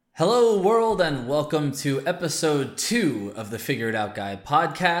Hello, world, and welcome to episode 2 of the Figure It Out Guy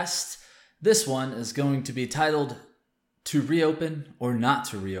podcast. This one is going to be titled, To Reopen or Not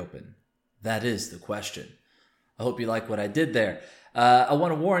to Reopen? That is the question. I hope you like what I did there. I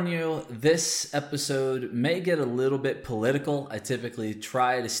want to warn you, this episode may get a little bit political. I typically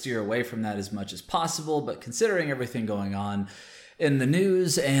try to steer away from that as much as possible, but considering everything going on in the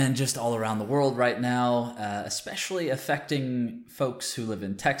news and just all around the world right now, especially affecting folks who live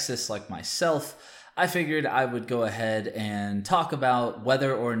in Texas like myself, I figured I would go ahead and talk about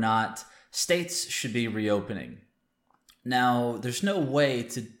whether or not states should be reopening. Now, there's no way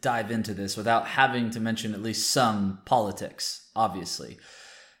to dive into this without having to mention at least some politics, obviously.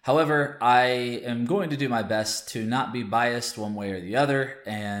 However, I am going to do my best to not be biased one way or the other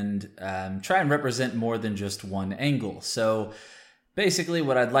and try and represent more than just one angle. So basically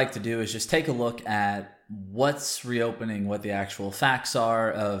what I'd like to do is just take a look at what's reopening, what the actual facts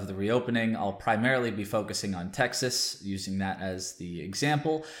are of the reopening. I'll primarily be focusing on Texas, using that as the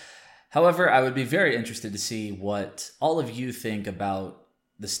example. However, I would be very interested to see what all of you think about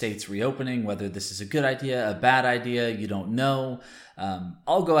the state's reopening, whether this is a good idea, a bad idea, you don't know.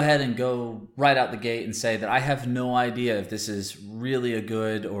 I'll go ahead and go right out the gate and say that I have no idea if this is really a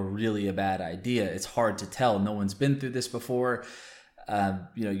good or really a bad idea. It's hard to tell. No one's been through this before.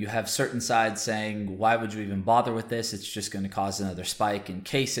 You have certain sides saying, why would you even bother with this? It's just going to cause another spike in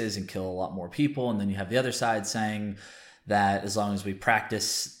cases and kill a lot more people. And then you have the other side saying that as long as we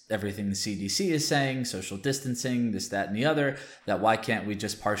practice everything the CDC is saying, social distancing, this, that, and the other, that why can't we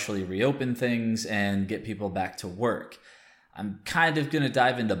just partially reopen things and get people back to work? I'm kind of going to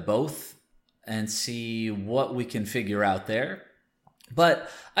dive into both and see what we can figure out there. But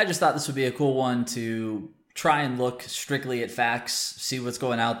I just thought this would be a cool one to try and look strictly at facts, see what's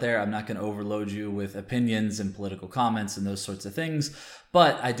going out there. I'm not going to overload you with opinions and political comments and those sorts of things,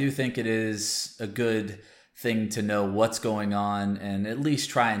 but I do think it is a good thing to know what's going on and at least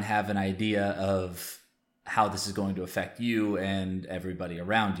try and have an idea of how this is going to affect you and everybody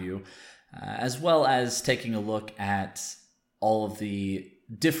around you, as well as taking a look at all of the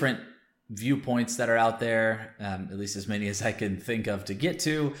different viewpoints that are out there, at least as many as I can think of to get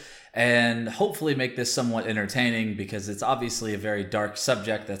to, and hopefully make this somewhat entertaining because it's obviously a very dark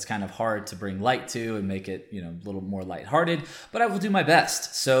subject that's kind of hard to bring light to and make it, a little more lighthearted, but I will do my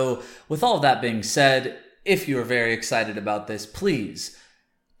best. So with all of that being said, if you are very excited about this, please,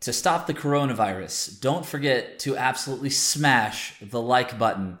 to stop the coronavirus, don't forget to absolutely smash the like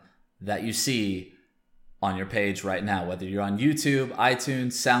button that you see on your page right now, whether you're on YouTube,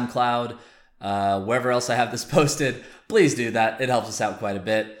 iTunes, SoundCloud, wherever else I have this posted. Please do that. It helps us out quite a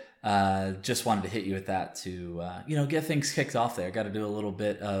bit. Just wanted to hit you with that to, get things kicked off there. Got to do a little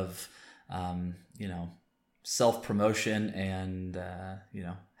bit of, self-promotion and,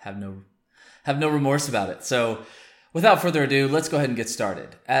 have no remorse about it. So without further ado, let's go ahead and get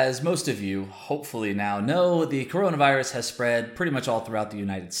started. As most of you hopefully now know, the coronavirus has spread pretty much all throughout the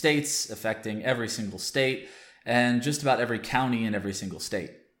United States, affecting every single state and just about every county in every single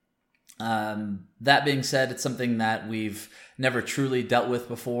state. That being said, it's something that we've never truly dealt with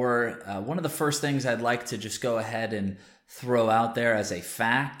before. One of the first things I'd like to just go ahead and throw out there as a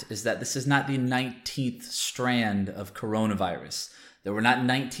fact is that this is not the 19th strand of coronavirus. There were not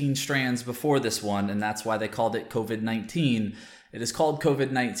 19 strands before this one, and that's why they called it COVID-19. It is called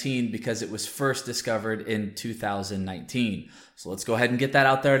COVID-19 because it was first discovered in 2019. So let's go ahead and get that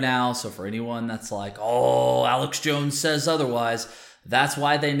out there now. So for anyone that's like, oh, Alex Jones says otherwise, that's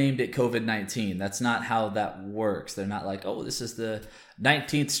why they named it COVID-19. That's not how that works. They're not like, oh, this is the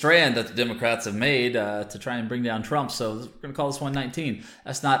 19th strand that the Democrats have made to try and bring down Trump, so we're going to call this one 19.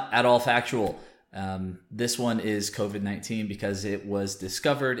 That's not at all factual. This one is COVID-19 because it was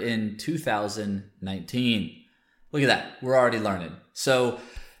discovered in 2019. Look at that. We're already learning. So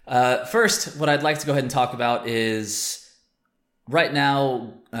first, what I'd like to go ahead and talk about is right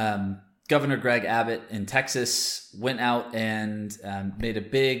now, Governor Greg Abbott in Texas went out and made a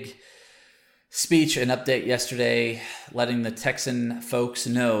big speech and update yesterday, letting the Texan folks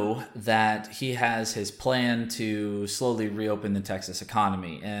know that he has his plan to slowly reopen the Texas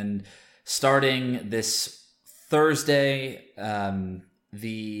economy. And starting this Thursday,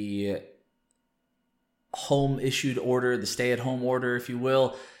 the home issued order, the stay-at-home order, if you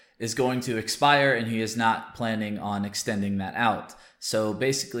will, is going to expire, and he is not planning on extending that out. So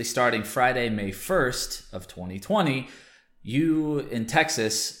basically, starting Friday, May 1st of 2020, you in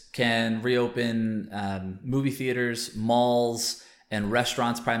Texas can reopen movie theaters, malls, and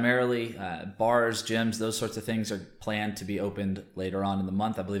restaurants primarily. Bars, gyms, those sorts of things are planned to be opened later on in the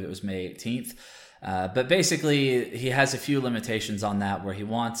month. I believe it was May 18th. But basically, he has a few limitations on that where he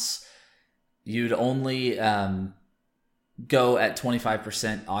wants you to only go at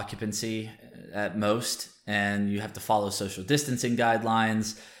 25% occupancy at most, and you have to follow social distancing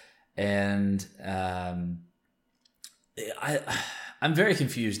guidelines. And I'm very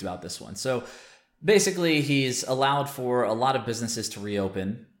confused about this one. So basically, he's allowed for a lot of businesses to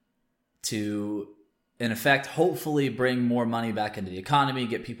reopen to, in effect, hopefully bring more money back into the economy,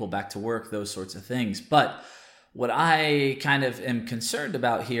 get people back to work, those sorts of things. But what I kind of am concerned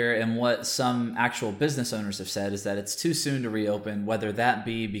about here, and what some actual business owners have said, is that it's too soon to reopen, whether that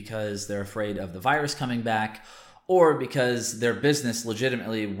be because they're afraid of the virus coming back or because their business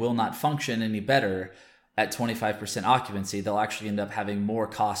legitimately will not function any better at 25% occupancy. They'll actually end up having more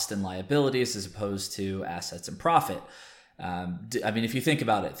costs and liabilities as opposed to assets and profit. I mean, if you think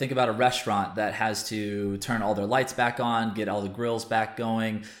about it, think about a restaurant that has to turn all their lights back on, get all the grills back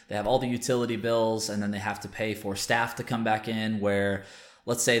going. They have all the utility bills, and then they have to pay for staff to come back in, where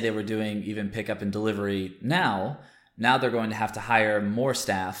let's say they were doing even pickup and delivery now they're going to have to hire more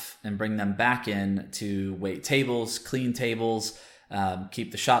staff and bring them back in to wait tables, clean tables,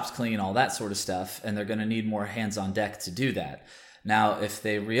 keep the shops clean, all that sort of stuff. And they're going to need more hands on deck to do that. Now, if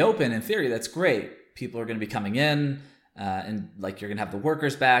they reopen, in theory, that's great. People are going to be coming in. And like, you're going to have the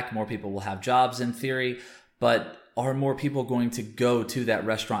workers back. More people will have jobs in theory, but are more people going to go to that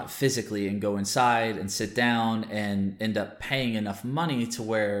restaurant physically and go inside and sit down and end up paying enough money to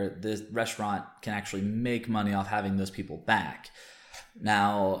where the restaurant can actually make money off having those people back?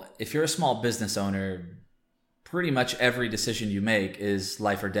 Now, if you're a small business owner, pretty much every decision you make is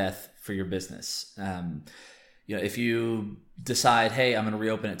life or death for your business. If you decide, hey, I'm going to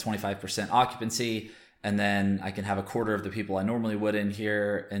reopen at 25% occupancy, and then I can have a quarter of the people I normally would in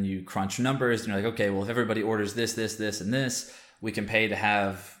here, and you crunch numbers, and you're like, okay, well, if everybody orders this, and this, we can pay to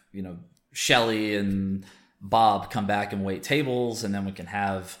have, Shelly and Bob come back and wait tables, and then we can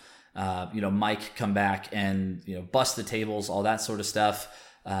have, Mike come back and, bust the tables, all that sort of stuff.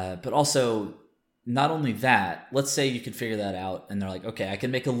 But also, not only that, let's say you could figure that out, and they're like, okay, I can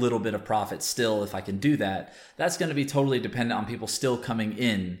make a little bit of profit still if I can do that. That's going to be totally dependent on people still coming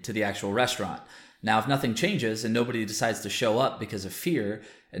in to the actual restaurant. Now, if nothing changes and nobody decides to show up because of fear,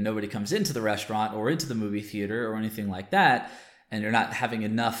 and nobody comes into the restaurant or into the movie theater or anything like that, and you're not having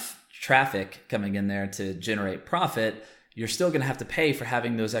enough traffic coming in there to generate profit, you're still going to have to pay for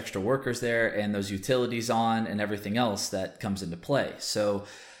having those extra workers there and those utilities on and everything else that comes into play. So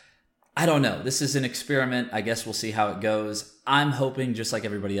I don't know. This is an experiment. I guess we'll see how it goes. I'm hoping, just like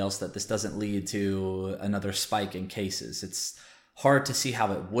everybody else, that this doesn't lead to another spike in cases. It's hard to see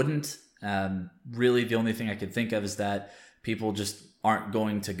how it wouldn't. Really, the only thing I could think of is that people just aren't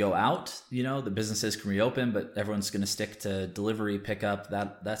going to go out. The businesses can reopen, but everyone's going to stick to delivery, pickup,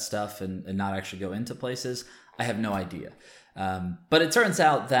 that stuff, and not actually go into places. I have no idea. But it turns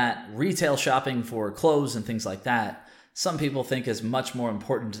out that retail shopping for clothes and things like that, some people think is much more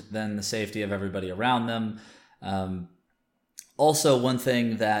important than the safety of everybody around them. Also, one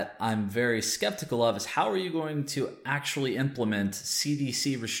thing that I'm very skeptical of is how are you going to actually implement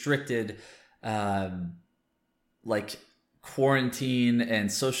CDC restricted quarantine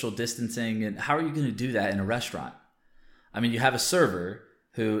and social distancing, and how are you going to do that in a restaurant? I mean, you have a server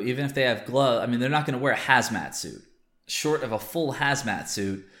who, even if they have gloves, they're not going to wear a hazmat suit. Short of a full hazmat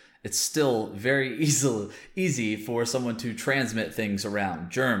suit, it's still very easy for someone to transmit things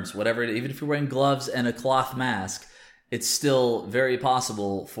around, germs, whatever. Even if you're wearing gloves and a cloth mask, it's still very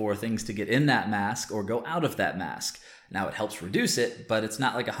possible for things to get in that mask or go out of that mask. Now, it helps reduce it, but it's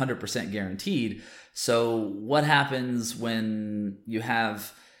not like 100% guaranteed. So what happens when you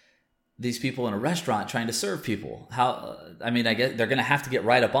have these people in a restaurant trying to serve people? I guess they're going to have to get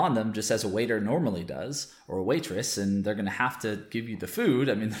right up on them, just as a waiter normally does, or a waitress, and they're going to have to give you the food.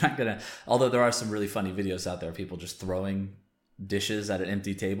 They're not going to, although there are some really funny videos out there of people just throwing dishes at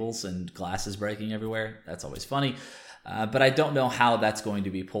empty tables and glasses breaking everywhere. That's always funny. But I don't know how that's going to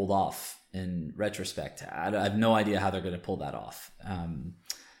be pulled off in retrospect. I have no idea how they're going to pull that off.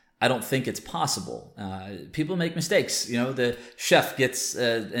 I don't think it's possible. People make mistakes. The chef gets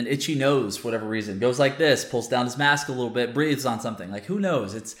an itchy nose for whatever reason, goes like this, pulls down his mask a little bit, breathes on something. Like, who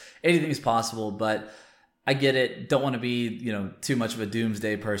knows? Anything is possible, but I get it. Don't want to be, too much of a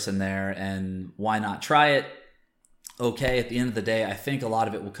doomsday person there, and why not try it? Okay, at the end of the day, I think a lot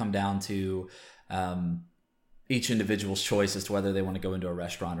of it will come down to each individual's choice as to whether they want to go into a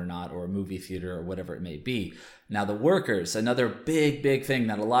restaurant or not, or a movie theater or whatever it may be. Now, the workers, another big thing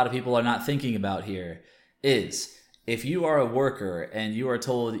that a lot of people are not thinking about here is, if you are a worker and you are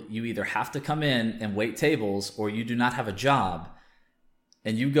told you either have to come in and wait tables or you do not have a job,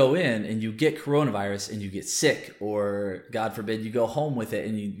 and you go in and you get coronavirus and you get sick, or God forbid you go home with it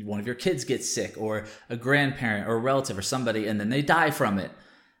and one of your kids gets sick, or a grandparent or a relative or somebody, and then they die from it,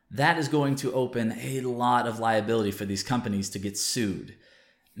 that is going to open a lot of liability for these companies to get sued.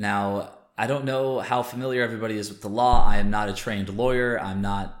 Now, I don't know how familiar everybody is with the law. I am not a trained lawyer. I'm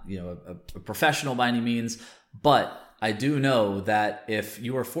not, a professional by any means, but I do know that if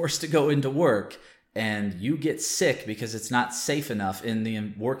you are forced to go into work and you get sick because it's not safe enough in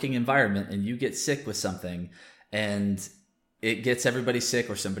the working environment, and you get sick with something and it gets everybody sick,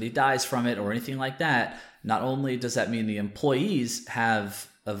 or somebody dies from it or anything like that, not only does that mean the employees have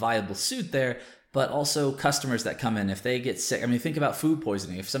a viable suit there, but also customers that come in, if they get sick. I mean, think about food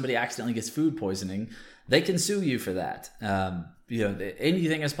poisoning. If somebody accidentally gets food poisoning, they can sue you for that.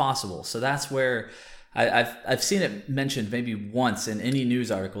 Anything is possible. So that's where I've seen it mentioned maybe once in any news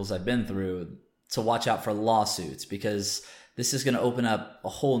articles I've been through, to watch out for lawsuits, because this is going to open up a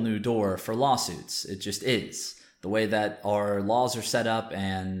whole new door for lawsuits. It just is. The way that our laws are set up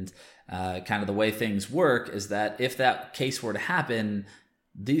and kind of the way things work is that if that case were to happen,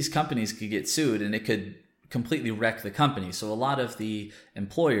 these companies could get sued and it could completely wreck the company. So a lot of the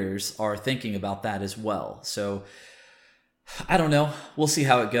employers are thinking about that as well. So I don't know. We'll see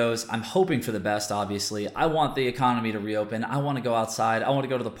how it goes. I'm hoping for the best, obviously. I want the economy to reopen. I want to go outside. I want to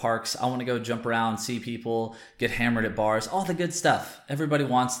go to the parks. I want to go jump around, see people, get hammered at bars, all the good stuff. Everybody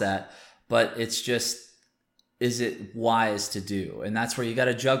wants that. But it's just, is it wise to do? And that's where you got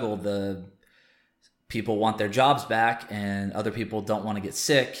to juggle the people want their jobs back and other people don't want to get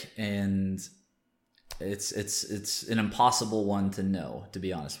sick. And it's an impossible one to know, to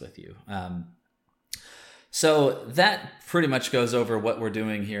be honest with you. So that pretty much goes over what we're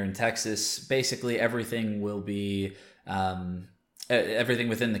doing here in Texas. Basically, everything will be, everything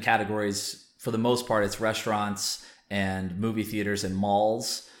within the categories, for the most part, it's restaurants and movie theaters and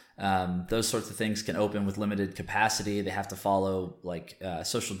malls. Those sorts of things can open with limited capacity. They have to follow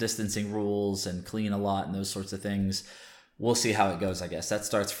social distancing rules and clean a lot and those sorts of things. We'll see how it goes, I guess. That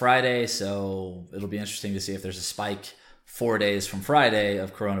starts Friday, so it'll be interesting to see if there's a spike 4 days from Friday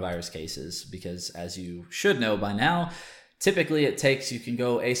of coronavirus cases, because as you should know by now, typically you can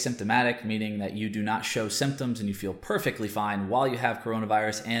go asymptomatic, meaning that you do not show symptoms and you feel perfectly fine while you have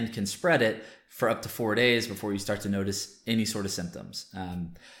coronavirus, and can spread it for up to 4 days before you start to notice any sort of symptoms.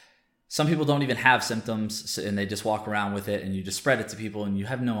 Some people don't even have symptoms and they just walk around with it, and you just spread it to people and you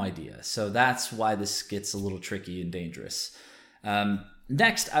have no idea. So that's why this gets a little tricky and dangerous.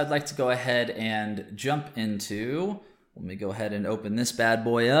 Next, I'd like to go ahead and jump into... Let me go ahead and open this bad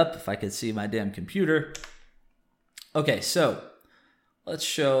boy up, if I could see my damn computer. Okay, so let's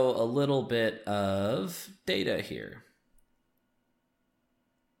show a little bit of data here.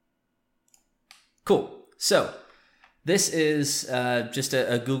 Cool. So this is just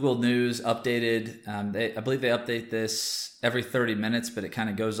a Google News updated. I believe they update this every 30 minutes, but it kind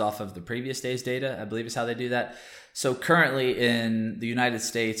of goes off of the previous day's data, I believe is how they do that. So currently in the United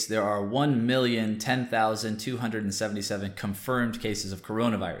States, there are 1,010,277 confirmed cases of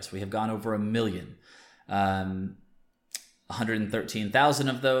coronavirus. We have gone over 1 million. 113,000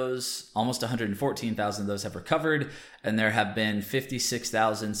 of those, almost 114,000 of those have recovered, and there have been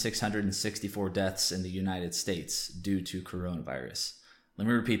 56,664 deaths in the United States due to coronavirus. Let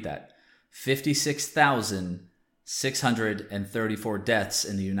me repeat that. 56,634 deaths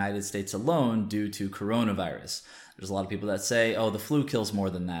in the United States alone due to coronavirus. There's a lot of people that say, oh, the flu kills more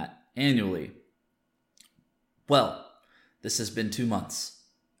than that annually. Well, this has been 2 months.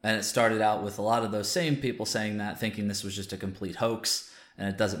 And it started out with a lot of those same people saying that, thinking this was just a complete hoax and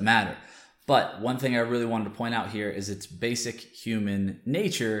it doesn't matter. But one thing I really wanted to point out here is it's basic human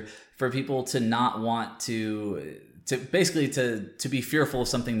nature for people to not want to be fearful of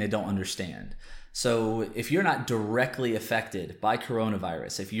something they don't understand. So if you're not directly affected by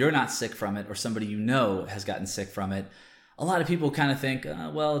coronavirus, if you're not sick from it, or somebody you know has gotten sick from it, a lot of people kind of think,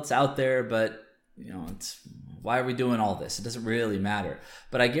 well, it's out there, but why are we doing all this? It doesn't really matter.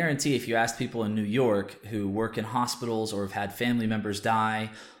 But I guarantee if you ask people in New York who work in hospitals or have had family members die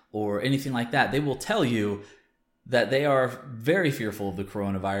or anything like that, they will tell you that they are very fearful of the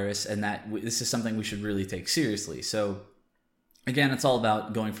coronavirus and that this is something we should really take seriously. So again, it's all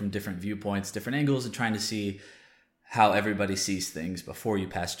about going from different viewpoints, different angles, and trying to see how everybody sees things before you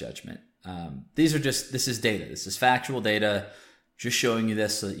pass judgment. This is data. This is factual data. Just showing you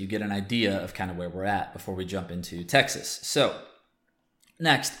this so that you get an idea of kind of where we're at before we jump into Texas. So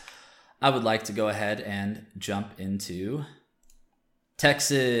next, I would like to go ahead and jump into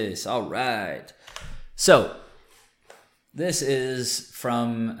Texas. All right. So this is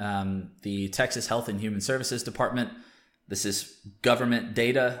from the Texas Health and Human Services Department. This is government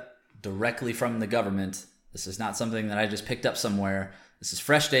data directly from the government. This is not something that I just picked up somewhere. This is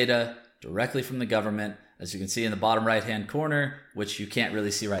fresh data directly from the government, as you can see in the bottom right-hand corner, which you can't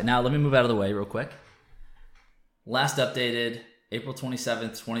really see right now. Let me move out of the way real quick. Last updated April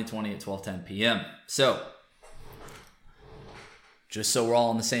 27th, 2020 at 12:10 p.m. So, just so we're all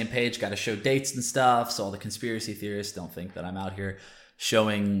on the same page, got to show dates and stuff, so all the conspiracy theorists don't think that I'm out here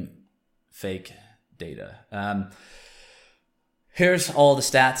showing fake data. Here's all the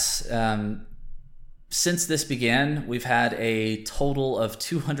stats. Since this began, we've had a total of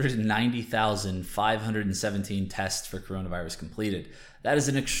 290,517 tests for coronavirus completed. That is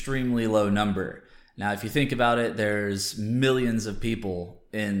an extremely low number. Now, if you think about it, there's millions of people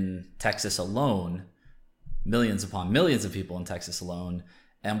in Texas alone, millions upon millions of people in Texas alone,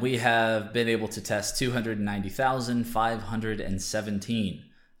 and we have been able to test 290,517.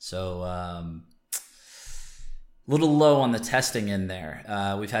 So, a little low on the testing in there.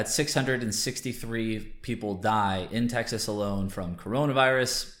 We've had 663 people die in Texas alone from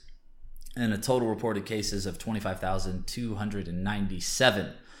coronavirus, and a total reported cases of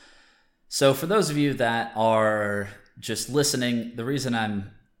 25,297. So for those of you that are just listening, the reason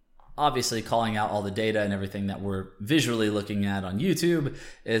I'm obviously calling out all the data and everything that we're visually looking at on YouTube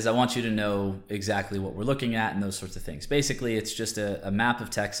is I want you to know exactly what we're looking at and those sorts of things. Basically, it's just a map of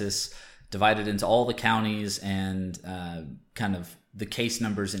Texas divided into all the counties and kind of the case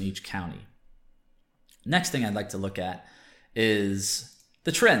numbers in each county. Next thing I'd like to look at is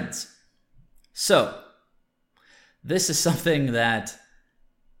the trends. So this is something that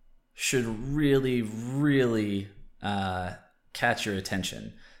should really, really catch your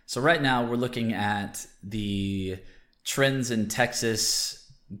attention. So right now we're looking at the trends in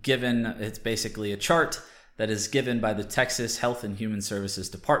Texas given, it's basically a chart that is given by the Texas Health and Human Services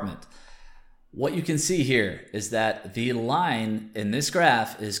Department. What you can see here is that the line in this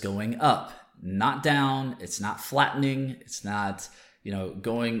graph is going up, not down. It's not flattening. It's not,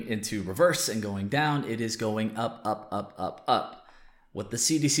 going into reverse and going down. It is going up, up, up, up, up. What the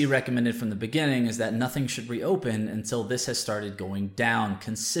CDC recommended from the beginning is that nothing should reopen until this has started going down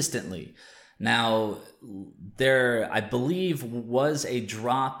consistently. Now, there, I believe, was a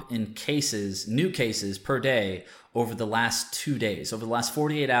drop in cases, new cases per day over the last 2 days, over the last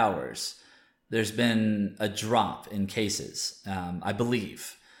 48 hours. There's been a drop in cases, I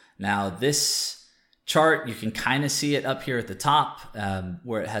believe. Now, this chart, you can kind of see it up here at the top,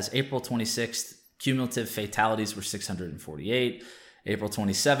 where it has April 26th, cumulative fatalities were 648. April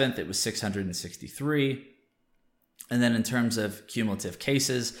 27th, it was 663. And then in terms of cumulative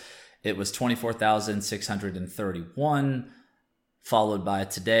cases, it was 24,631, followed by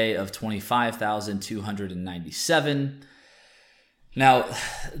today of 25,297. Now,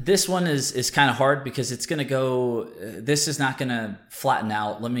 this one is kind of hard because it's going to go, this is not going to flatten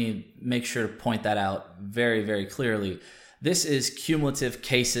out. Let me make sure to point that out very, very clearly. This is cumulative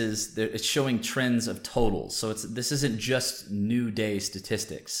cases. It's showing trends of totals. So this isn't just new day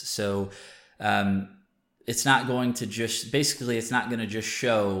statistics. So it's not going to just, basically it's not going to just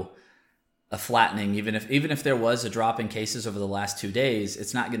show a flattening. Even if there was a drop in cases over the last 2 days,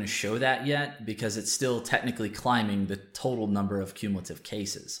 it's not going to show that yet because it's still technically climbing the total number of cumulative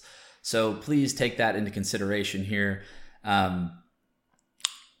cases. So please take that into consideration here.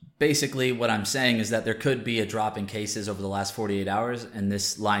 Basically, what I'm saying is that there could be a drop in cases over the last 48 hours, and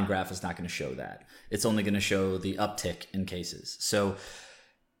this line graph is not going to show that. It's only going to show the uptick in cases. So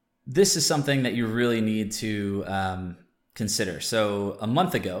this is something that you really need to consider. So a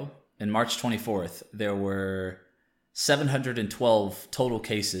month ago, in March 24th, there were 712 total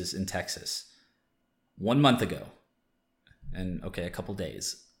cases in Texas. 1 month ago, and a couple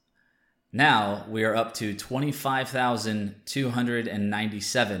days. Now we are up to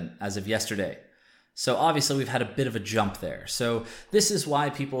 25,297 as of yesterday. So obviously we've had a bit of a jump there. So this is why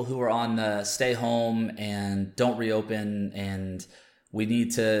people who are on the stay home and don't reopen, and we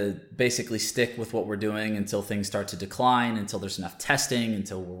need to basically stick with what we're doing until things start to decline, until there's enough testing,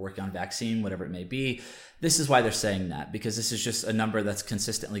 until we're working on vaccine, whatever it may be. This is why they're saying that, because this is just a number that's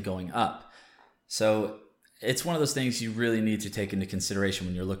consistently going up. So it's one of those things you really need to take into consideration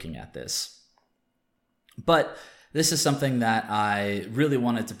when you're looking at this. But this is something that I really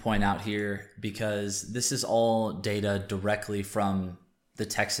wanted to point out here because this is all data directly from the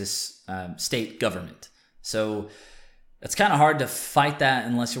Texas state government. So it's kind of hard to fight that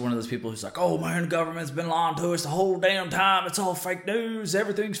unless you're one of those people who's like, oh man, the government's been lying to us the whole damn time. It's all fake news.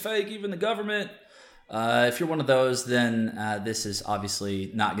 Everything's fake, even the government. If you're one of those, then this is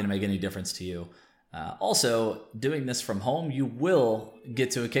obviously not going to make any difference to you. Also, doing this from home, you will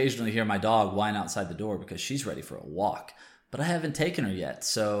get to occasionally hear my dog whine outside the door because she's ready for a walk. But I haven't taken her yet,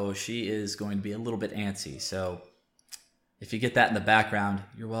 so she is going to be a little bit antsy. So if you get that in the background,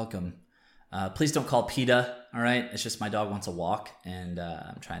 you're welcome. Please don't call PETA, all right? It's just my dog wants a walk, and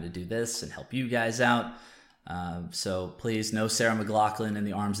I'm trying to do this and help you guys out. So please, no Sarah McLachlan in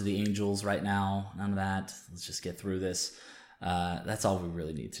the arms of the angels right now. None of that. Let's just get through this. That's all we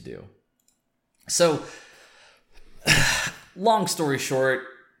really need to do. So, long story short,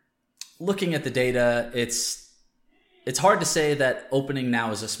 looking at the data, it's hard to say that opening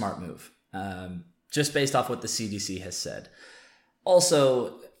now is a smart move, just based off what the CDC has said.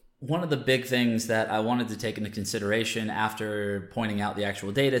 Also, one of the big things that I wanted to take into consideration after pointing out the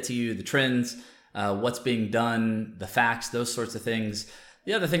actual data to you, the trends, what's being done, the facts, those sorts of things.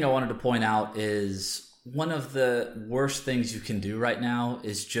 The other thing I wanted to point out is one of the worst things you can do right now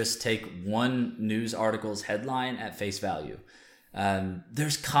is just take one news article's headline at face value.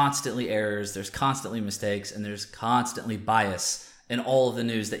 There's constantly errors, there's constantly mistakes, and there's constantly bias in all of the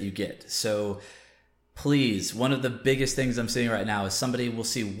news that you get. So please, one of the biggest things I'm seeing right now is somebody will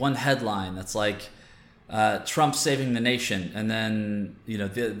see one headline that's like, Trump saving the nation. And then,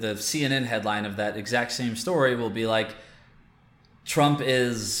 the CNN headline of that exact same story will be like, Trump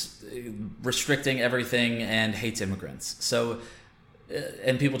is restricting everything and hates immigrants. So,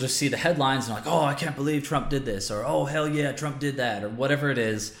 and people just see the headlines and are like, oh, I can't believe Trump did this, or oh, hell yeah, Trump did that, or whatever it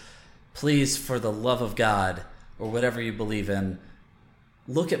is. Please, for the love of God, or whatever you believe in,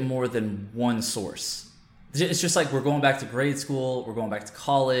 look at more than one source. It's just like we're going back to grade school, we're going back to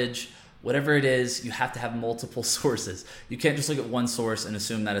college, whatever it is, you have to have multiple sources. You can't just look at one source and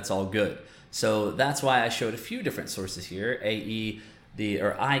assume that it's all good. So that's why I showed a few different sources here. IE,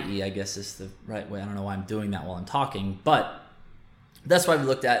 I guess is the right way. I don't know why I'm doing that while I'm talking, but that's why we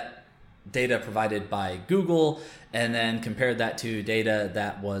looked at data provided by Google and then compared that to data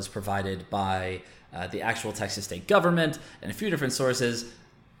that was provided by the actual Texas state government and a few different sources.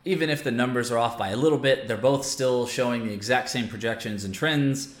 Even if the numbers are off by a little bit, they're both still showing the exact same projections and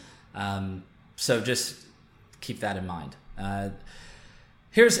trends. So just keep that in mind.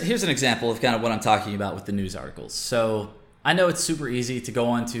 Here's an example of kind of what I'm talking about with the news articles. So I know it's super easy to go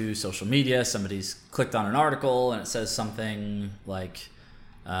onto social media. Somebody's clicked on an article and it says something like,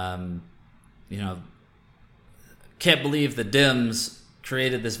 can't believe the Dems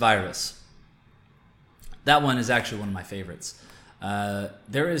created this virus. That one is actually one of my favorites.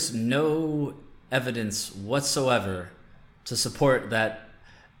 There is no evidence whatsoever to support that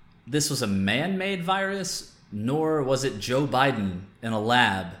this was a man-made virus, nor was it Joe Biden in a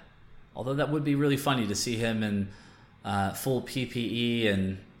lab. Although that would be really funny to see him in full PPE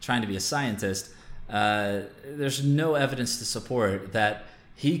and trying to be a scientist. There's no evidence to support that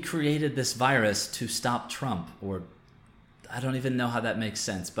he created this virus to stop Trump, or I don't even know how that makes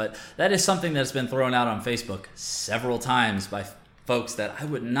sense. But that is something that's been thrown out on Facebook several times by folks that I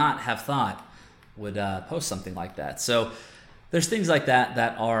would not have thought would post something like that. So there's things like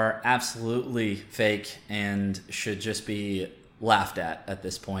that are absolutely fake and should just be laughed at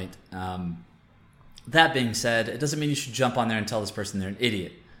this point. That being said, it doesn't mean you should jump on there and tell this person they're an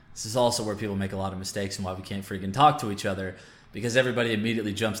idiot. This is also where people make a lot of mistakes and why we can't freaking talk to each other, because everybody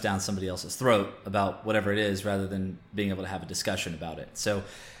immediately jumps down somebody else's throat about whatever it is rather than being able to have a discussion about it. So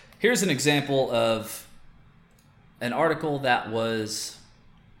here's an example of an article that was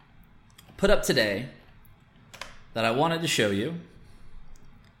put up today that I wanted to show you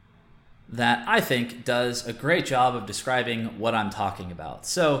that I think does a great job of describing what I'm talking about.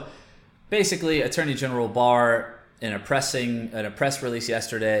 So basically, Attorney General Barr, in a press release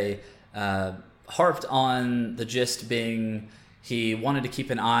yesterday, harped on the gist being he wanted to keep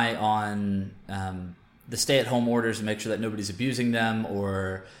an eye on the stay-at-home orders and make sure that nobody's abusing them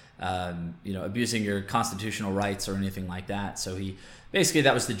or abusing your constitutional rights or anything like that. So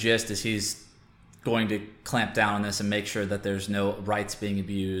that was the gist, is he's going to clamp down on this and make sure that there's no rights being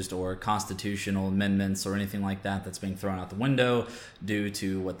abused or constitutional amendments or anything like that that's being thrown out the window due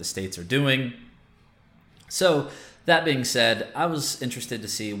to what the states are doing. So that being said, I was interested to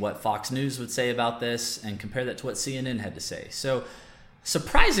see what Fox News would say about this and compare that to what CNN had to say. So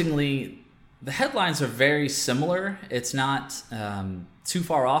surprisingly, the headlines are very similar. It's not too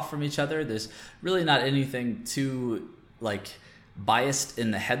far off from each other. There's really not anything too biased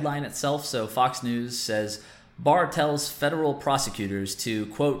in the headline itself. So Fox News says, Barr tells federal prosecutors to,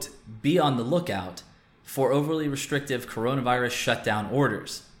 quote, be on the lookout for overly restrictive coronavirus shutdown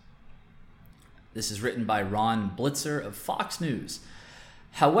orders. This is written by Ron Blitzer of Fox News.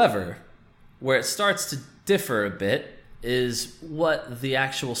 However, where it starts to differ a bit is what the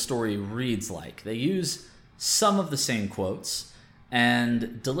actual story reads like. They use some of the same quotes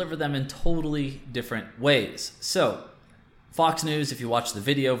and deliver them in totally different ways. So, Fox News, if you watch the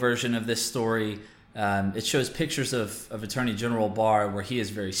video version of this story, it shows pictures of Attorney General Barr where he is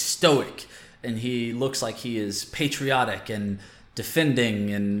very stoic and he looks like he is patriotic and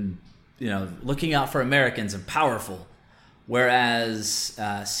defending and, looking out for Americans and powerful. Whereas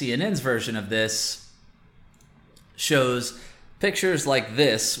CNN's version of this shows pictures like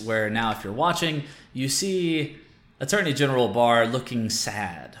this, where now if you're watching, you see Attorney General Barr looking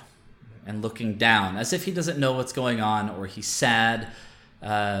sad and looking down, as if he doesn't know what's going on or he's sad.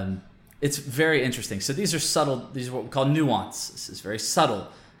 It's very interesting. So these are subtle, these are what we call nuance. This is very subtle,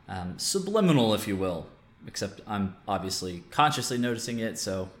 subliminal, if you will, except I'm obviously consciously noticing it,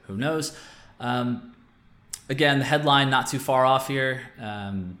 so who knows. Again, the headline, not too far off here.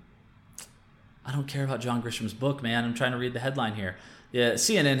 I don't care about John Grisham's book, man. I'm trying to read the headline here. The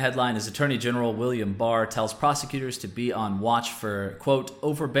CNN headline is Attorney General William Barr tells prosecutors to be on watch for, quote,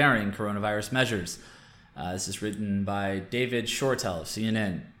 overbearing coronavirus measures. This is written by David Shortell of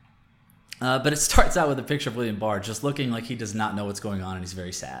CNN. But it starts out with a picture of William Barr just looking like he does not know what's going on and he's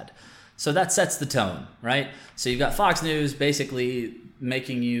very sad. So that sets the tone, right? So you've got Fox News basically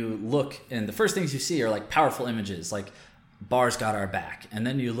making you look, and the first things you see are like powerful images, like Barr's got our back. And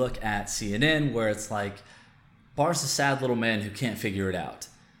then you look at CNN where it's like, Barr's a sad little man who can't figure it out.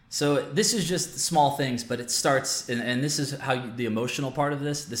 So this is just small things, but it starts, and this is how the emotional part of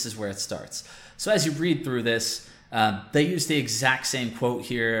this is where it starts. So as you read through this, they use the exact same quote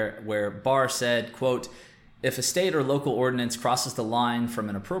here where Barr said, quote, if a state or local ordinance crosses the line from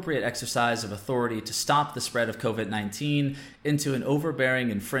an appropriate exercise of authority to stop the spread of COVID-19 into an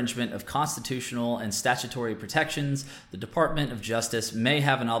overbearing infringement of constitutional and statutory protections, the Department of Justice may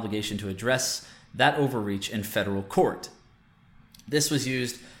have an obligation to address that overreach in federal court. This was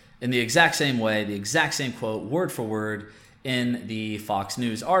used in the exact same way, the exact same quote, word for word, in the Fox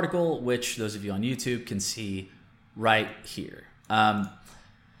News article, which those of you on YouTube can see right here.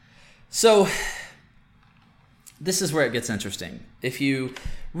 So this is where it gets interesting. If you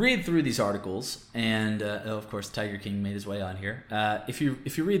read through these articles, and of course Tiger King made his way on here. If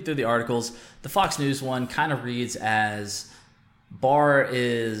you read through the articles, the Fox News one kind of reads as Barr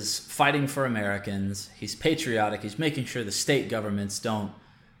is fighting for Americans. He's patriotic. He's making sure the state governments don't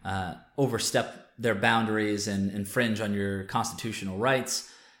overstep their boundaries and infringe on your constitutional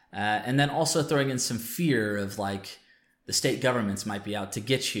rights. And then also throwing in some fear of like the state governments might be out to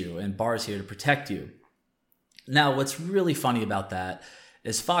get you and Barr's here to protect you. Now, what's really funny about that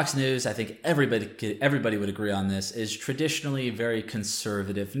is Fox News, I think everybody would agree on this, is traditionally very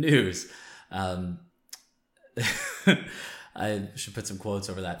conservative news. I should put some quotes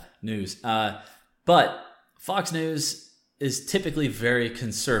over that, news. But Fox News is typically very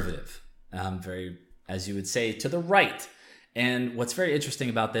conservative, very, as you would say, to the right. And what's very interesting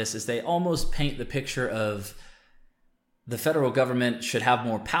about this is they almost paint the picture of the federal government should have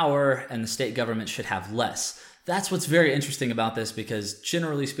more power and the state government should have less. That's what's very interesting about this, because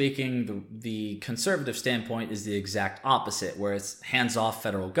generally speaking, the conservative standpoint is the exact opposite, where it's hands-off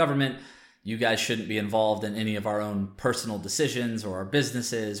federal government. You guys shouldn't be involved in any of our own personal decisions or our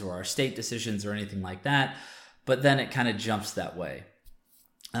businesses or our state decisions or anything like that. But then it kind of jumps that way.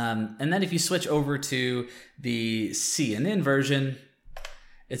 And then if you switch over to the CNN version,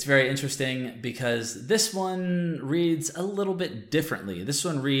 it's very interesting because this one reads a little bit differently. This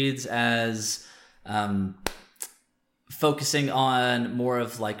one reads as focusing on more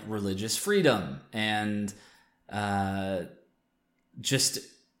of like religious freedom and just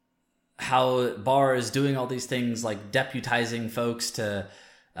how Barr is doing all these things like deputizing folks to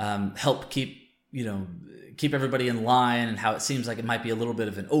help keep everybody in line, and how it seems like it might be a little bit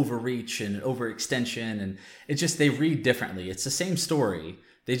of an overreach and an overextension, and it just, they read differently. It's the same story.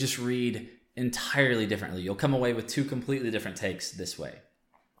 They just read entirely differently. You'll come away with two completely different takes this way.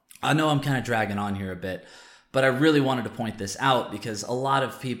 I know I'm kind of dragging on here a bit, but I really wanted to point this out because a lot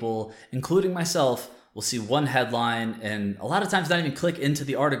of people, including myself, will see one headline and a lot of times not even click into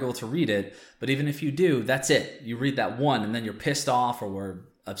the article to read it. But even if you do, that's it. You read that one and then you're pissed off or were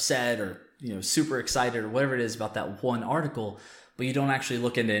upset or super excited or whatever it is about that one article, but you don't actually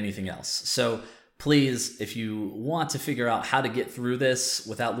look into anything else. So please, if you want to figure out how to get through this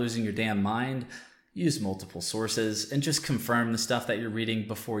without losing your damn mind, use multiple sources and just confirm the stuff that you're reading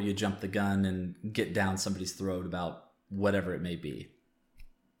before you jump the gun and get down somebody's throat about whatever it may be.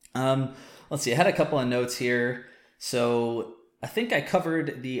 Let's see, I had a couple of notes here. So I think I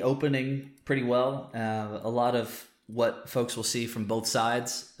covered the opening pretty well. A lot of what folks will see from both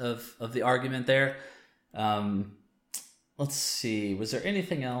sides of the argument there. let's see. Was there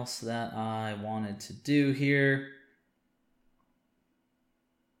anything else that I wanted to do here?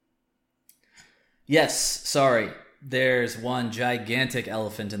 Yes, sorry. There's one gigantic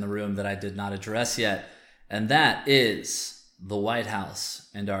elephant in the room that I did not address yet, and that is the White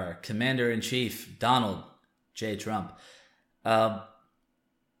House and our Commander-in-Chief, Donald J. Trump. I'll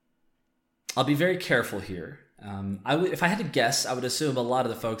be very careful here. If I had to guess, I would assume a lot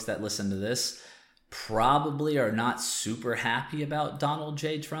of the folks that listen to this probably are not super happy about Donald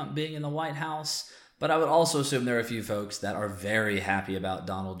J. Trump being in the White House, but I would also assume there are a few folks that are very happy about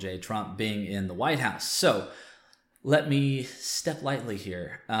Donald J. Trump being in the White House. So let me step lightly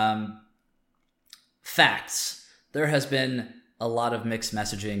here. Facts. There has been a lot of mixed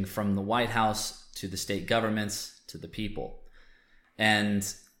messaging from the White House to the state governments to the people.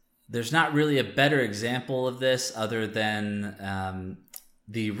 And there's not really a better example of this other than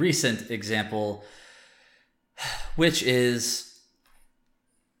the recent example, which is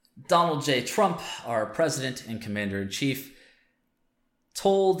Donald J. Trump, our president and commander-in-chief,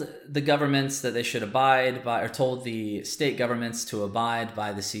 told the governments that they should abide by, or told the state governments to abide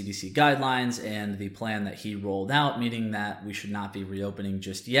by the CDC guidelines and the plan that he rolled out, meaning that we should not be reopening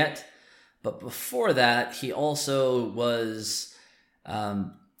just yet. But before that, he also was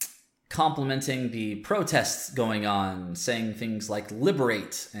complimenting the protests going on, saying things like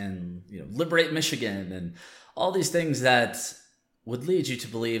liberate and liberate Michigan and all these things that would lead you to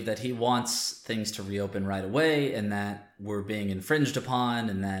believe that he wants things to reopen right away and that we're being infringed upon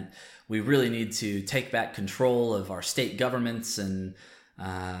and that we really need to take back control of our state governments. And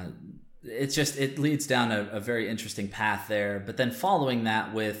it leads down a very interesting path there. But then following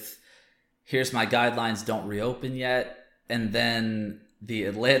that with, here's my guidelines, don't reopen yet. And then the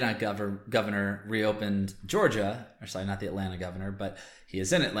Atlanta governor reopened Georgia, or sorry, not the Atlanta governor, but he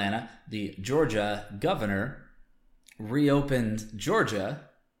is in Atlanta. The Georgia governor reopened Georgia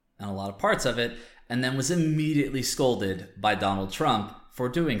and a lot of parts of it, and then was immediately scolded by Donald Trump for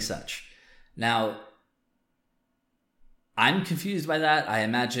doing such. Now, I'm confused by that. I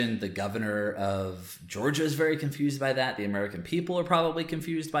imagine the governor of Georgia is very confused by that. The American people are probably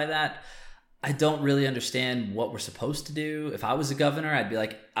confused by that. I don't really understand what we're supposed to do. If I was a governor, I'd be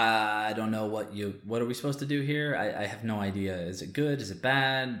like, I don't know what are we supposed to do here? I have no idea. Is it good? Is it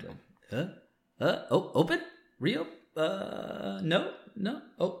bad? Open? Reopen? No.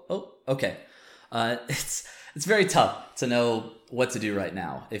 Okay. It's very tough to know what to do right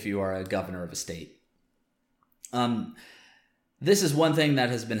now if you are a governor of a state. This is one thing that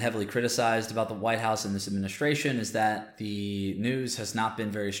has been heavily criticized about the White House and this administration, is that the news has not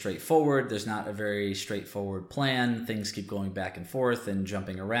been very straightforward. There's not a very straightforward plan. Things keep going back and forth and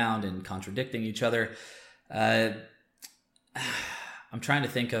jumping around and contradicting each other. I'm trying to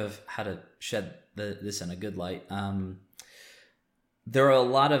think of how to shed this in a good light. There are a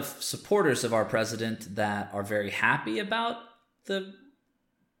lot of supporters of our president that are very happy about the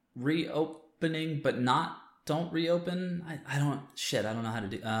reopening, but don't reopen. I don't know how to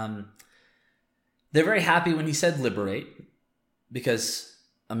do. They're very happy when he said liberate, because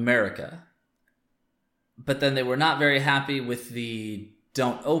America. But then they were not very happy with the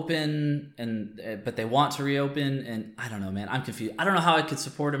don't open, but they want to reopen. And I don't know, man. I'm confused. I don't know how I could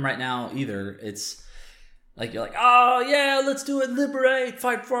support him right now either. It's like, you're like, oh yeah, let's do it. Liberate,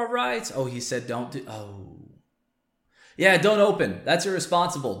 fight for our rights. Oh, he said don't do. Oh, yeah, don't open. That's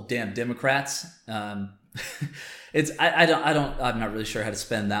irresponsible. Damn Democrats. I'm not really sure how to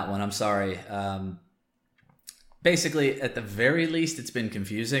spend that one. I'm sorry. Basically, at the very least, it's been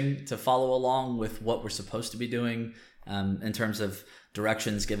confusing to follow along with what we're supposed to be doing in terms of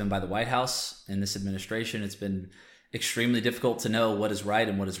directions given by the White House in this administration. It's been extremely difficult to know what is right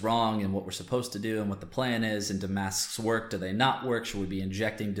and what is wrong and what we're supposed to do and what the plan is. And do masks work? Do they not work? Should we be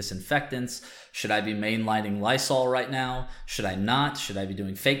injecting disinfectants? Should I be mainlining Lysol right now? Should I not? Should I be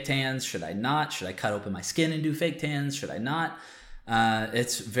doing fake tans? Should I not? Should I cut open my skin and do fake tans? Should I not?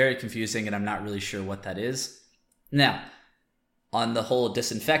 It's very confusing, and I'm not really sure what that is. Now, on the whole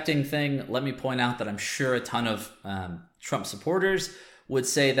disinfecting thing, let me point out that I'm sure a ton of Trump supporters would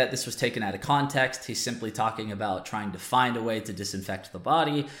say that this was taken out of context. He's simply talking about trying to find a way to disinfect the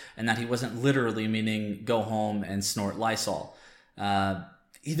body, and that he wasn't literally meaning go home and snort Lysol.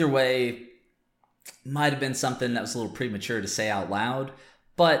 Either way, might have been something that was a little premature to say out loud,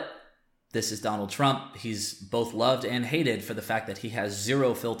 but this is Donald Trump. He's both loved and hated for the fact that he has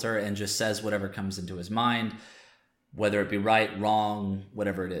zero filter and just says whatever comes into his mind, whether it be right, wrong,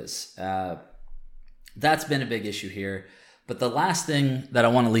 whatever it is. That's been a big issue here. But the last thing that I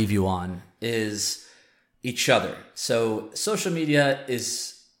want to leave you on is each other. So social media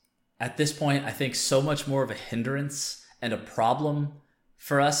is, at this point, I think, so much more of a hindrance and a problem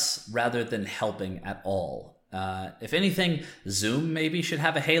for us rather than helping at all. If anything, Zoom maybe should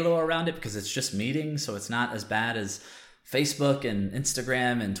have a halo around it because it's just meetings, so it's not as bad as Facebook and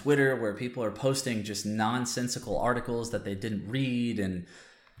Instagram and Twitter, where people are posting just nonsensical articles that they didn't read. And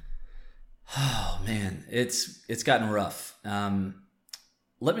oh man, it's gotten rough.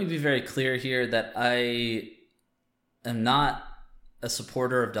 Let me be very clear here that I am not a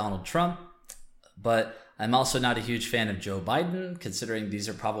supporter of Donald Trump, but I'm also not a huge fan of Joe Biden, considering these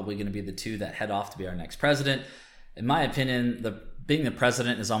are probably going to be the two that head off to be our next president. In my opinion, being the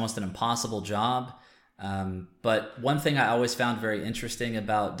president is almost an impossible job. But one thing I always found very interesting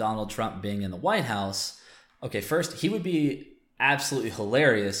about Donald Trump being in the White House, okay, first, he would be absolutely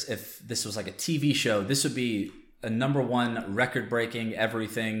hilarious if this was like a TV show. This would be a #1 record-breaking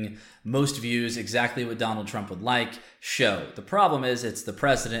everything, most views, exactly what Donald Trump would like show. The problem is it's the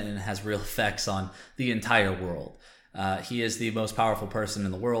president and it has real effects on the entire world. He is the most powerful person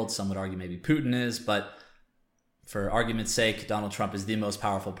in the world. Some would argue maybe Putin is, but for argument's sake, Donald Trump is the most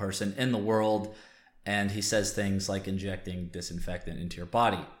powerful person in the world, and he says things like injecting disinfectant into your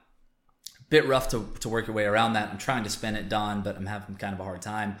body. Bit rough to work your way around that. I'm trying to spin it, Don, but I'm having kind of a hard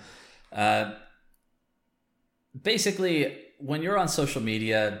time. Basically, when you're on social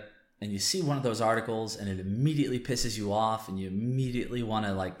media and you see one of those articles and it immediately pisses you off and you immediately want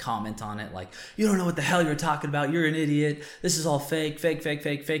to like comment on it, like, you don't know what the hell you're talking about, you're an idiot, this is all fake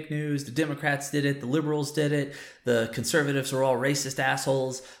news, the Democrats did it, the liberals did it, the conservatives are all racist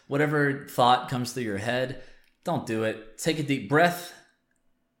assholes, whatever thought comes through your head, don't do it. Take a deep breath,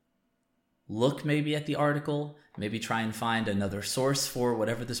 look maybe at the article, maybe try and find another source for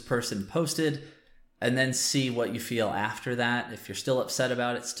whatever this person posted, and then see what you feel after that. If you're still upset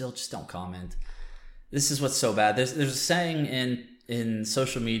about it, still just don't comment. This is what's so bad. There's a saying in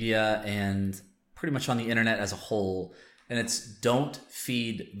social media and pretty much on the internet as a whole, and it's don't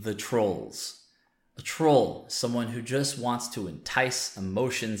feed the trolls. A troll, someone who just wants to entice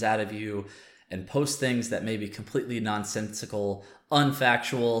emotions out of you and post things that may be completely nonsensical,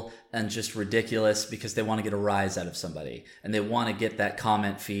 unfactual, and just ridiculous because they want to get a rise out of somebody. And they want to get that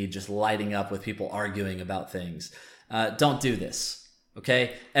comment feed just lighting up with people arguing about things. Don't do this,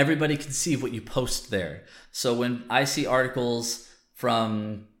 okay? Everybody can see what you post there. So when I see articles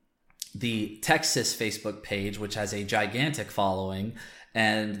from the Texas Facebook page, which has a gigantic following,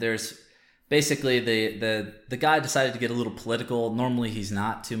 and there's basically, the guy decided to get a little political. Normally, he's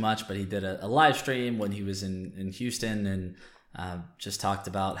not too much, but he did a live stream when he was in Houston and just talked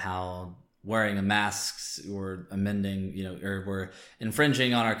about how wearing a mask were amending, or were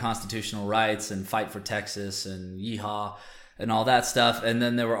infringing on our constitutional rights and fight for Texas and yeehaw and all that stuff. And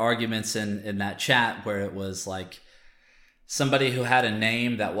then there were arguments in that chat where it was like somebody who had a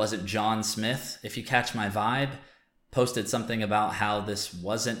name that wasn't John Smith, if you catch my vibe, posted something about how this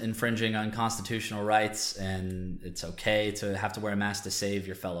wasn't infringing on constitutional rights and it's okay to have to wear a mask to save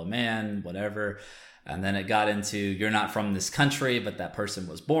your fellow man, whatever. And then it got into, you're not from this country, but that person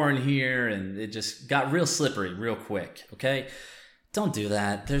was born here. And it just got real slippery real quick. Okay. Don't do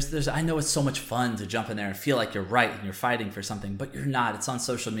that. I know it's so much fun to jump in there and feel like you're right and you're fighting for something, but you're not. It's on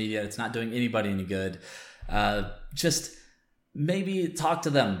social media. It's not doing anybody any good. Just maybe talk to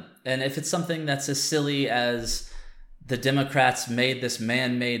them. And if it's something that's as silly as the Democrats made this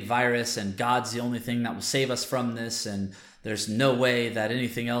man-made virus and God's the only thing that will save us from this, and there's no way that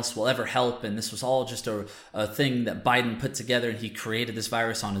anything else will ever help, and this was all just a thing that Biden put together, and he created this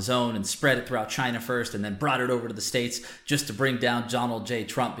virus on his own and spread it throughout China first and then brought it over to the States just to bring down Donald J.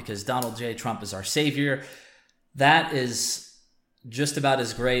 Trump because Donald J. Trump is our savior. That is just about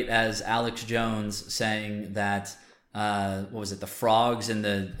as great as Alex Jones saying that the frogs in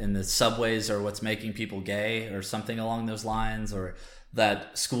the subways are what's making people gay or something along those lines, or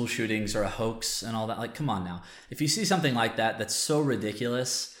that school shootings are a hoax and all that. Like, come on now. If you see something like that that's so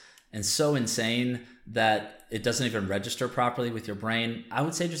ridiculous and so insane that it doesn't even register properly with your brain, I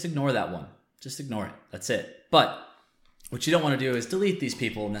would say just ignore that one. Just ignore it. That's it. But what you don't want to do is delete these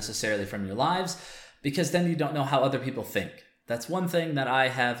people necessarily from your lives, because then you don't know how other people think. That's one thing that I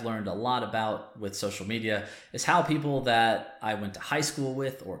have learned a lot about with social media, is how people that I went to high school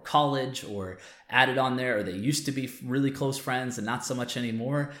with or college or added on there, or they used to be really close friends and not so much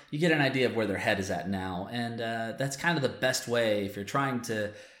anymore, you get an idea of where their head is at now. And that's kind of the best way. If you're trying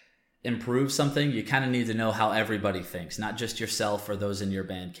to improve something, you kind of need to know how everybody thinks, not just yourself or those in your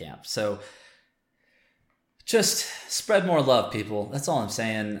band camp. So just spread more love, people. That's all I'm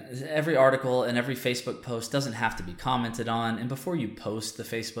saying. Every article and every Facebook post doesn't have to be commented on. And before you post the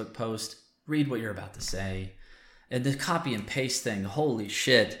Facebook post, read what you're about to say. And the copy and paste thing, holy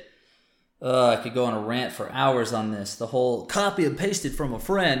shit. I could go on a rant for hours on this. The whole copy and pasted from a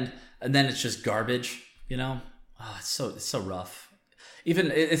friend, and then it's just garbage, you know? Oh, it's so rough.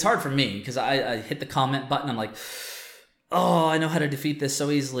 Even, it's hard for me, because I hit the comment button, I'm like, oh, I know how to defeat this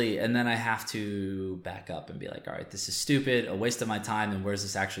so easily, and then I have to back up and be like, all right, this is stupid, a waste of my time, and where's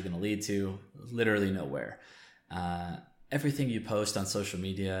this actually going to lead to? Literally nowhere. Everything you post on social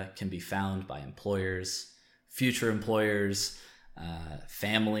media can be found by employers, future employers,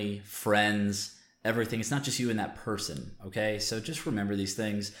 family, friends, everything. It's not just you and that person, okay? So just remember these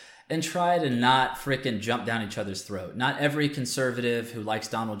things and try to not frickin' jump down each other's throat. Not every conservative who likes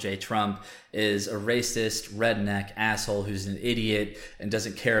Donald J. Trump is a racist, redneck asshole who's an idiot and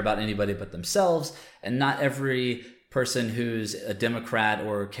doesn't care about anybody but themselves. And not every person who's a Democrat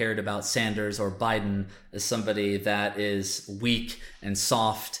or cared about Sanders or Biden is somebody that is weak and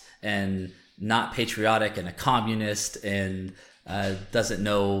soft and not patriotic and a communist and doesn't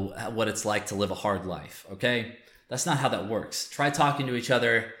know what it's like to live a hard life, okay? That's not how that works. Try talking to each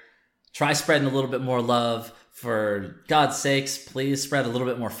other. Try spreading a little bit more love. For God's sakes, please spread a little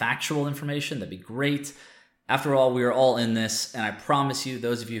bit more factual information. That'd be great. After all, we are all in this, and I promise you,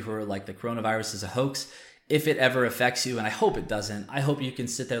 those of you who are like the coronavirus is a hoax, if it ever affects you, and I hope it doesn't, I hope you can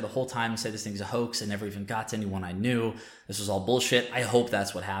sit there the whole time and say this thing's a hoax and never even got to anyone I knew. This was all bullshit. I hope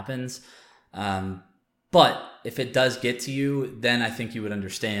that's what happens. But if it does get to you, then I think you would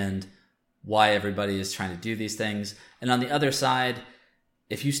understand why everybody is trying to do these things. And on the other side,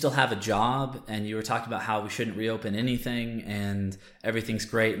 if you still have a job and you were talking about how we shouldn't reopen anything and everything's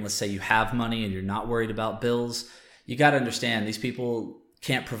great, and let's say you have money and you're not worried about bills, you got to understand these people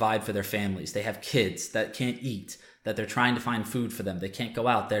can't provide for their families. They have kids that can't eat, that they're trying to find food for them. They can't go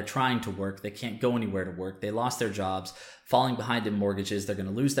out. They're trying to work. They can't go anywhere to work. They lost their jobs, falling behind in mortgages. They're going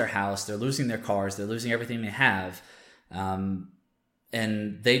to lose their house. They're losing their cars. They're losing everything they have.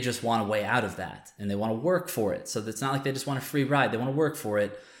 And they just want a way out of that. And they want to work for it. So it's not like they just want a free ride. They want to work for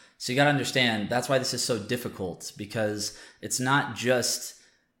it. So you got to understand, that's why this is so difficult, because it's not just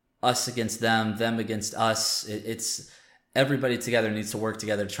us against them against us. It's everybody together needs to work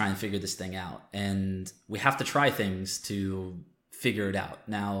together to try and figure this thing out. And we have to try things to figure it out.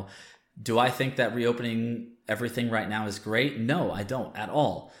 Now, do I think that reopening everything right now is great? No, I don't at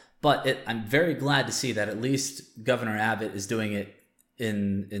all. But I'm very glad to see that at least Governor Abbott is doing it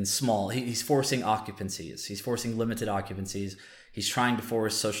in small. He's forcing occupancies. He's forcing limited occupancies. He's trying to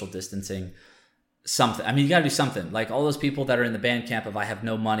force social distancing. Something. I mean, you got to do something. Like all those people that are in the band camp of I have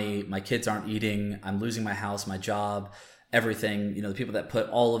no money, my kids aren't eating, I'm losing my house, my job, everything. You know, the people that put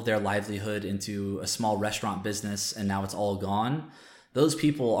all of their livelihood into a small restaurant business and now it's all gone. Those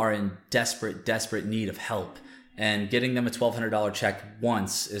people are in desperate need of help. And getting them a $1,200 check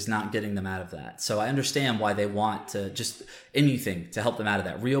once is not getting them out of that. So I understand why they want to just anything to help them out of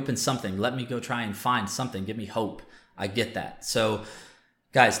that. Reopen something. Let me go try and find something. Give me hope. I get that. So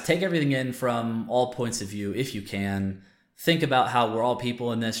guys, take everything in from all points of view if you can. Think about how we're all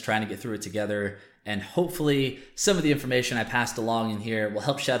people in this trying to get through it together. And hopefully some of the information I passed along in here will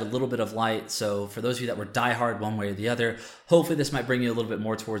help shed a little bit of light. So for those of you that were diehard one way or the other, hopefully this might bring you a little bit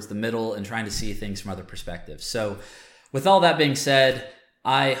more towards the middle and trying to see things from other perspectives. So with all that being said,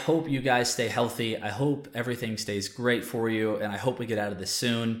 I hope you guys stay healthy. I hope everything stays great for you. And I hope we get out of this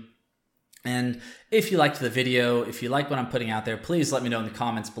soon. And if you liked the video, if you like what I'm putting out there, please let me know in the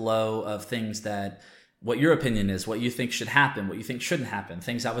comments below of things that what your opinion is, what you think should happen, what you think shouldn't happen,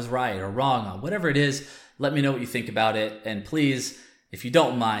 things I was right or wrong on, whatever it is, let me know what you think about it. And please, if you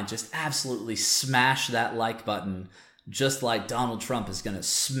don't mind, just absolutely smash that like button, just like Donald Trump is going to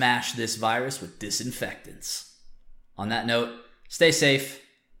smash this virus with disinfectants. On that note, stay safe,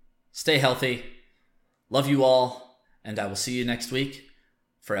 stay healthy, love you all, and I will see you next week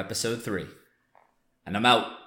for episode 3. And I'm out.